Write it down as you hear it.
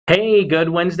Hey, good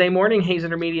Wednesday morning, Hayes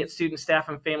Intermediate student, staff,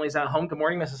 and families at home. Good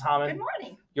morning, Mrs. Hammond. Good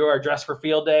morning. You are dressed for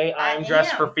field day. I'm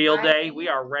dressed for field day. am. We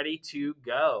are ready to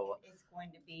go. It's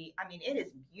going to be, it is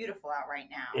beautiful out right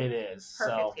now. It is.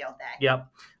 Perfect field day. Yep.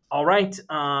 All right.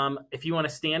 If you want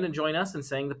to stand and join us in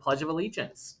saying the Pledge of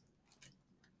Allegiance.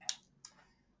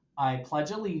 I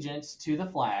pledge allegiance to the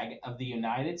flag of the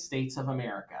United States of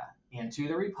America and to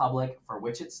the republic for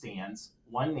which it stands,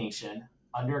 one nation,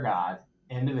 under God,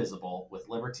 indivisible, with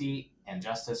liberty and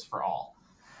justice for all.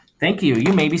 Thank you.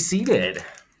 You may be seated.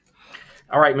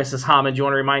 All right, Mrs. Hammond, you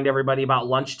want to remind everybody about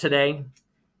lunch today?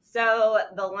 So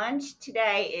the lunch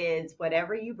today is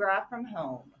whatever you brought from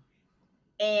home.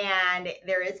 And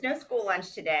there is no school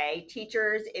lunch today.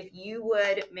 Teachers, if you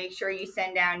would make sure you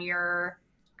send down your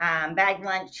bag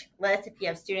lunch list if you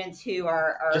have students who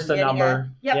are just a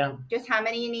number. Just how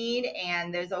many you need,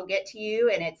 and those will get to you,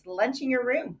 and it's lunch in your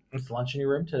room. It's lunch in your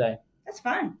room today. That's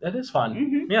fun. That is fun.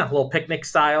 Mm-hmm. Yeah, a little picnic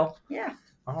style. Yeah.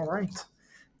 All right.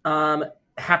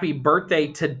 Happy birthday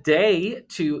today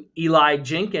to Eli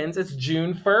Jenkins. It's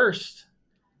June 1st.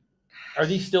 Are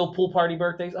these still pool party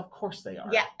birthdays? Of course they are.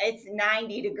 Yeah, it's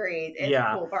 90 degrees. It's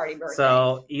pool party birthdays.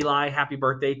 So, Eli, happy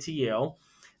birthday to you.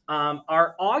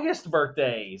 Our August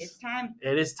birthdays. It's time.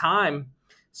 It is time.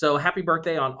 So, happy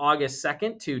birthday on August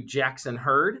 2nd to Jackson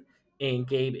Hurd and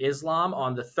Gabe Islam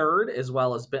on the 3rd, as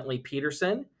well as Bentley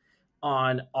Peterson.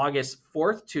 On August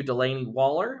 4th to Delaney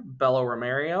Waller, Bello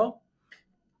Romario.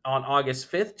 On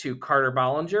August 5th to Carter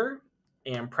Bollinger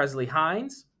and Presley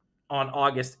Hines. On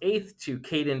August 8th to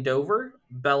Caden Dover,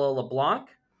 Bella LeBlanc.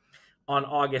 On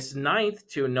August 9th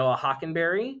to Noah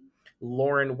Hockenberry,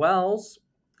 Lauren Wells.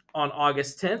 On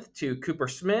August 10th to Cooper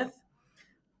Smith.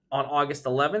 On August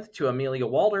 11th to Amelia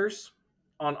Walters.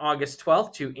 On August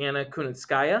 12th to Anna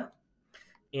Kunitskaya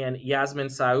and Yasmin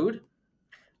Saud.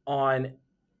 On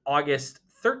August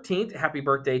 13th, happy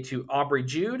birthday to Aubrey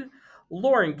Jude,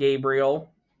 Lauren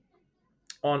Gabriel.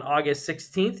 On August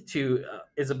 16th to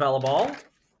Isabella Ball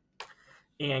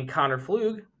and Connor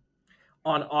Flug.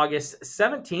 On August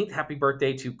 17th, happy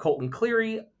birthday to Colton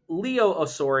Cleary, Leo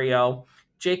Osorio,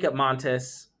 Jacob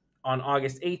Montes. On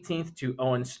August 18th to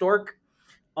Owen Stork.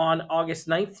 On August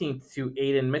 19th to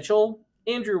Aiden Mitchell,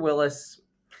 Andrew Willis.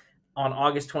 On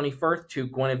August 21st to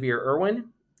Guinevere Irwin,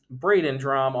 Braden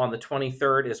Drum on the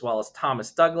 23rd, as well as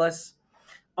Thomas Douglas.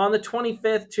 On the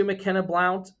 25th to McKenna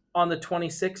Blount. On the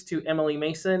 26th to Emily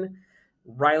Mason,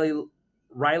 Riley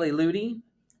Ludi,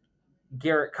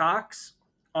 Garrett Cox.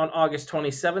 On August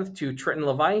 27th to Trenton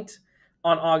Levite.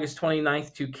 On August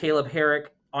 29th to Caleb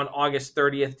Herrick. On August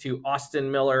 30th to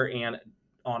Austin Miller. And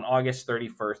on August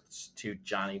 31st to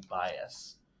Johnny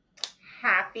Bias.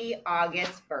 Happy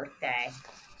August birthday.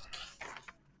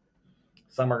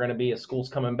 Some are going to be as school's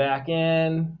coming back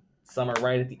in. Some are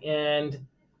right at the end.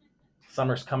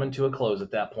 Summer's coming to a close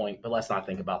at that point, but let's not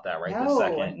think about that this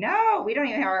second. No, we don't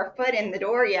even have our foot in the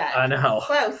door yet. I know.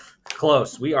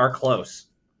 Close. We are close.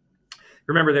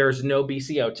 Remember, there is no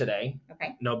BCO today.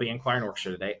 Okay. No band choir and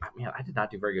orchestra today. Man, I did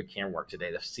not do very good camera work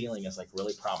today. The ceiling is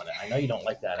really prominent. I know you don't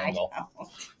like that angle.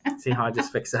 See how I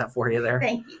just fixed that for you there?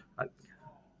 Thank you.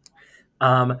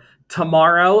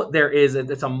 Tomorrow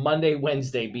it's a Monday,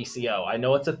 Wednesday BCO. I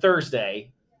know it's a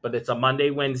Thursday, but it's a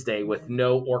Monday, Wednesday with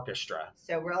no orchestra.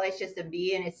 So really it's just a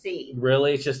B and a C.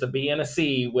 Really, it's just a B and a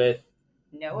C with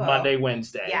no Monday,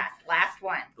 Wednesday. Yes, last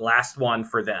one. Last one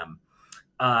for them.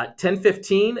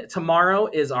 10:15 tomorrow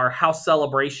is our house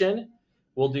celebration.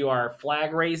 We'll do our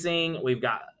flag raising. We've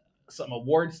got some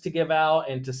awards to give out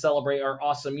and to celebrate our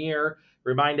awesome year.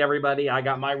 Remind everybody, I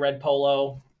got my red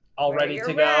polo all ready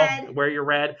to go. Wear your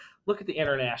red. Look at the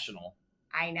international.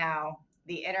 I know.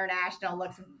 The international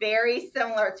looks very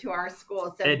similar to our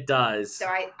school. So, it does. So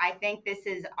I think this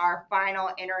is our final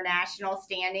international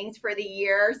standings for the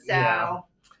year. So yeah.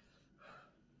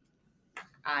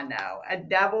 I know. A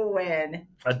double win.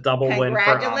 A double win for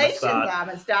Amistad. Congratulations,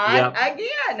 Amistad. Yep.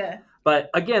 Again.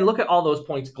 But again, look at all those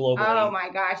points globally. Oh my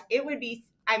gosh. It would be,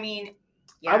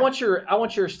 yeah. I want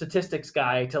your statistics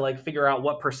guy to figure out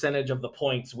what percentage of the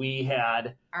points we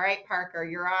had. All right, Parker,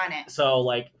 you're on it.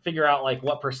 So figure out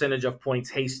what percentage of points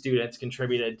Hayes students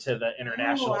contributed to the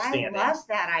international standings. I love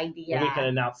that idea. And we can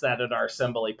announce that at our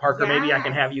assembly. Parker, maybe I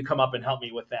can have you come up and help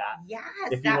me with that. Yes.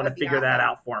 If you want to figure that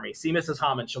out for me. See Mrs.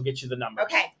 Hammond, she'll get you the numbers.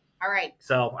 Okay. All right.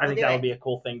 So I think that would be a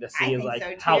cool thing to see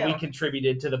how we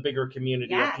contributed to the bigger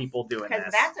community of people doing this.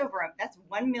 Because that's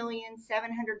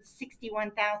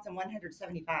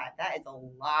 1,761,175. That is a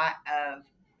lot of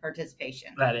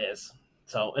participation. That is.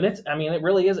 So, and it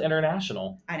really is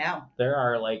international. I know. There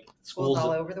are schools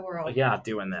all over the world. Yeah,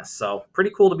 doing this. So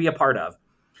pretty cool to be a part of.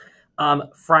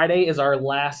 Friday is our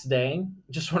last day.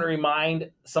 Just want to remind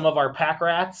some of our pack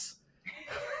rats.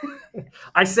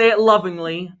 I say it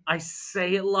lovingly.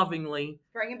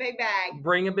 Bring a big bag.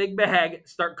 Bring a big bag.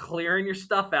 Start clearing your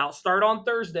stuff out. Start on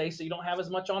Thursday so you don't have as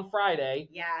much on Friday.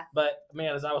 Yeah. But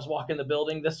man, as I was walking the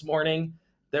building this morning,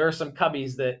 there are some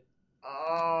cubbies that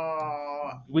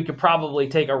we could probably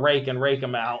take a rake and rake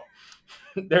them out.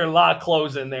 There are a lot of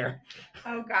clothes in there.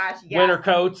 Oh gosh, yes. Winter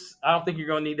coats. I don't think you're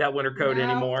going to need that winter coat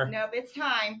anymore. Nope, it's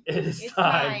time. It's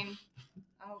time.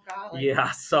 Oh golly.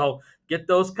 Yeah, so get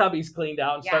those cubbies cleaned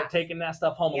out and start taking that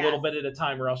stuff home a little bit at a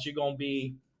time, or else you're going to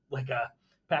be like a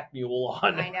pack mule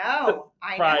on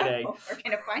Friday. We're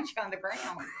going to find you on the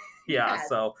ground. Yeah,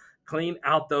 so clean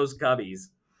out those cubbies.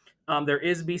 There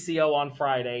is BCO on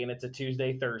Friday, and it's a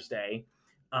Tuesday, Thursday.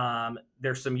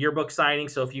 There's some yearbook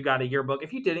signings. So if you got a yearbook,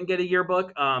 if you didn't get a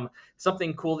yearbook,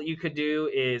 something cool that you could do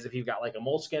is if you've got like a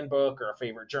Moleskine book or a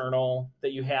favorite journal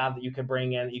that you have that you can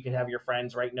bring in, you can have your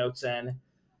friends write notes in.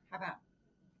 How about,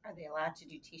 are they allowed to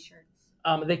do t-shirts?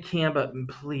 They can, but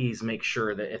please make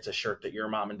sure that it's a shirt that your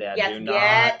mom and dad do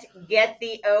not. Get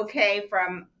the okay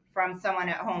from someone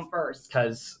at home first.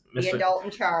 Because the adult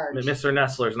in charge. Mr.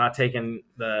 Nestler's not taking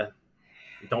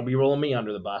don't be rolling me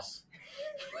under the bus.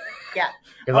 Yeah.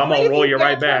 Because I'm going to roll you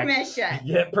right back. Permission.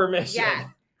 Get permission. Yeah.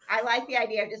 I like the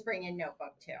idea of just bringing a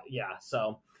notebook too. Yeah.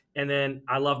 So, and then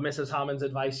I love Mrs. Hammond's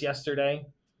advice yesterday.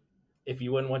 If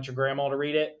you wouldn't want your grandma to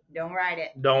read it, don't write it.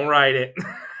 Don't write it.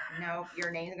 No,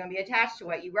 your name's going to be attached to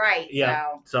what you write. Yeah.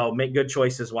 So make good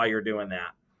choices while you're doing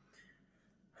that.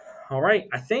 All right.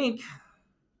 I think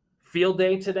field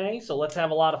day today. So let's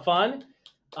have a lot of fun.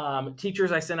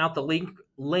 Teachers, I sent out the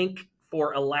link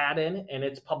for Aladdin, and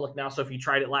it's public now. So if you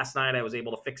tried it last night, I was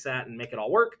able to fix that and make it all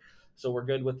work. So we're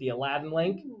good with the Aladdin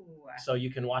link. Ooh. So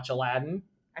you can watch Aladdin.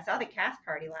 I saw the cast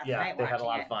party last night. Yeah, they had a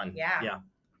lot of fun. Yeah.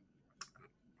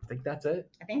 I think that's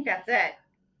it.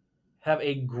 Have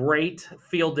a great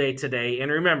field day today.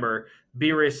 And remember,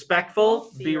 be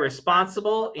respectful, be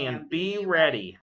responsible, and be ready.